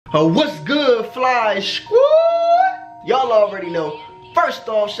What's good, Fly Squad? Y'all already know. First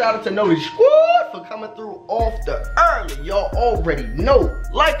off, shout out to Noti Squad for coming through off the early. Y'all already know.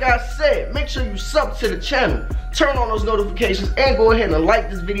 Like I said, make sure you sub to the channel, turn on those notifications, and go ahead and like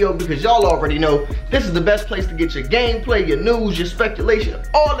this video because y'all already know this is the best place to get your gameplay, your news, your speculation,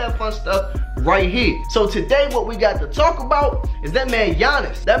 all that fun stuff right here. So today what we got to talk about is that man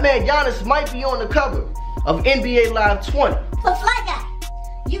Giannis. That man Giannis might be on the cover of NBA Live 20. But Fly Guy,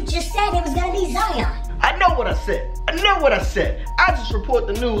 you just said it was gonna be Zion. I know what I said. I just report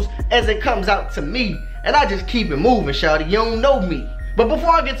the news as it comes out to me, and I just keep it moving, shawty. You don't know me. But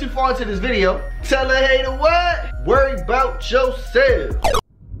before I get too far into this video, tell a hater what? Worry about yourself.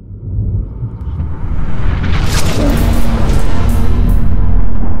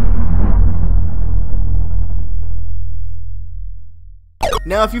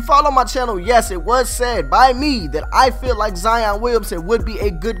 Now, if you follow my channel, yes, it was said by me that I feel like Zion Williamson would be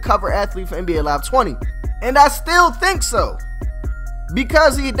a good cover athlete for NBA Live 20. And I still think so.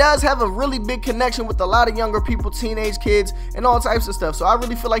 Because he does have a really big connection with a lot of younger people, teenage kids, and all types of stuff. So I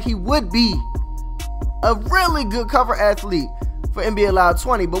really feel like he would be a really good cover athlete for NBA Live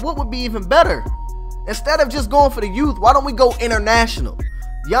 20. But what would be even better? Instead of just going for the youth, why don't we go international?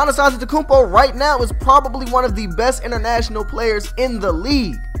 Giannis Antetokounmpo right now is probably one of the best international players in the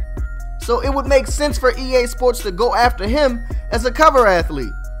league. So it would make sense for EA Sports to go after him as a cover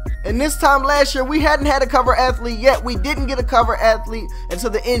athlete. And this time last year, we hadn't had a cover athlete yet. We didn't get a cover athlete until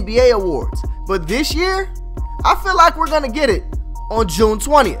the NBA Awards. But this year, I feel like we're going to get it on June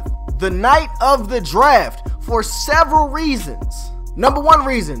 20th, the night of the draft, for several reasons. Number one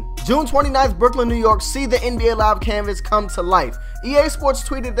reason, June 29th, Brooklyn, New York, see the NBA Live canvas come to life. EA Sports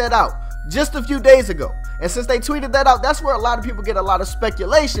tweeted that out just a few days ago. And since they tweeted that out, that's where a lot of people get a lot of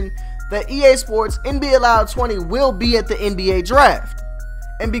speculation that EA Sports NBA Live 20 will be at the NBA draft.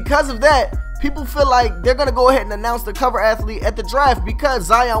 And because of that, people feel like they're going to go ahead and announce the cover athlete at the draft because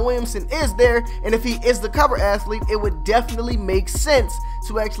Zion Williamson is there. And if he is the cover athlete, it would definitely make sense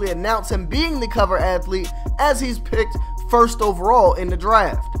to actually announce him being the cover athlete as he's picked first overall in the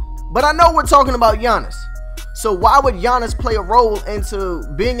draft. But I know we're talking about Giannis. So why would Giannis play a role into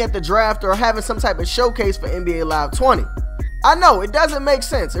being at the draft or having some type of showcase for NBA Live 20? I know, it doesn't make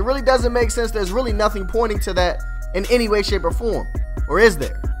sense. It really doesn't make sense. There's really nothing pointing to that in any way, shape, or form. Or is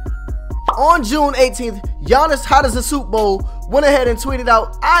there? On June 18th, Giannis, hot as a Super Bowl, went ahead and tweeted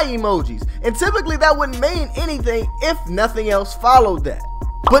out eye emojis. And typically that wouldn't mean anything if nothing else followed that.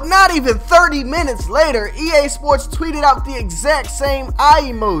 But not even 30 minutes later, EA Sports tweeted out the exact same eye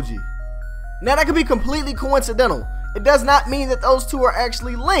emoji. Now that could be completely coincidental. It does not mean that those two are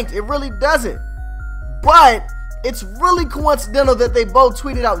actually linked. It really doesn't. But it's really coincidental that they both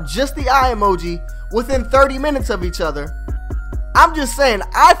tweeted out just the eye emoji within 30 minutes of each other. I'm just saying,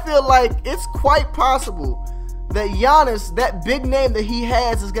 I feel like it's quite possible that Giannis, that big name that he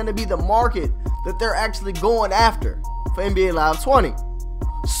has, is going to be the market that they're actually going after for NBA Live 20.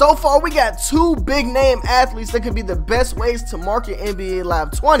 So far, we got two big name athletes that could be the best ways to market NBA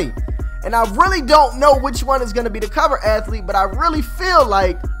Live 20. And I really don't know which one is going to be the cover athlete, but I really feel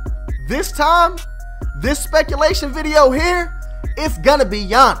like this time, this speculation video here, it's going to be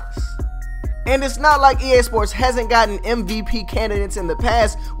Giannis. And it's not like EA Sports hasn't gotten MVP candidates in the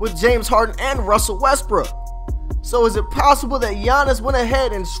past with James Harden and Russell Westbrook. So is it possible that Giannis went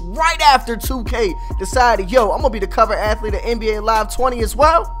ahead and right after 2K decided, yo, I'm going to be the cover athlete of NBA Live 20 as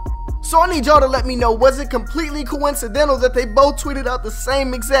well? So I need y'all to let me know, was it completely coincidental that they both tweeted out the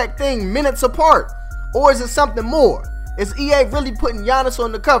same exact thing minutes apart? Or is it something more? Is EA really putting Giannis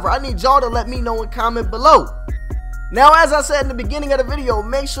on the cover? I need y'all to let me know and comment below. Now, as I said in the beginning of the video,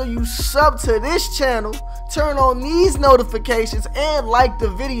 make sure you sub to this channel, turn on these notifications, and like the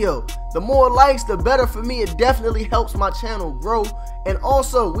video. The more likes, the better for me. It definitely helps my channel grow. And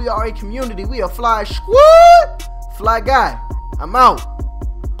also, we are a community. We are Fly Squad. Fly Guy, I'm out.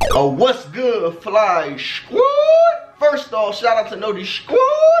 What's good, Fly Squad? First off, shout out to Noti Squad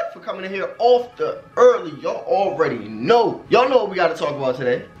for coming in here off the early. Y'all already know. Y'all know what we got to talk about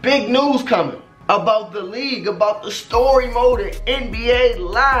today. Big news coming about the league, about the story mode in NBA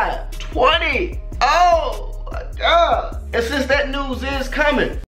Live 20. Oh my God. And since that news is coming,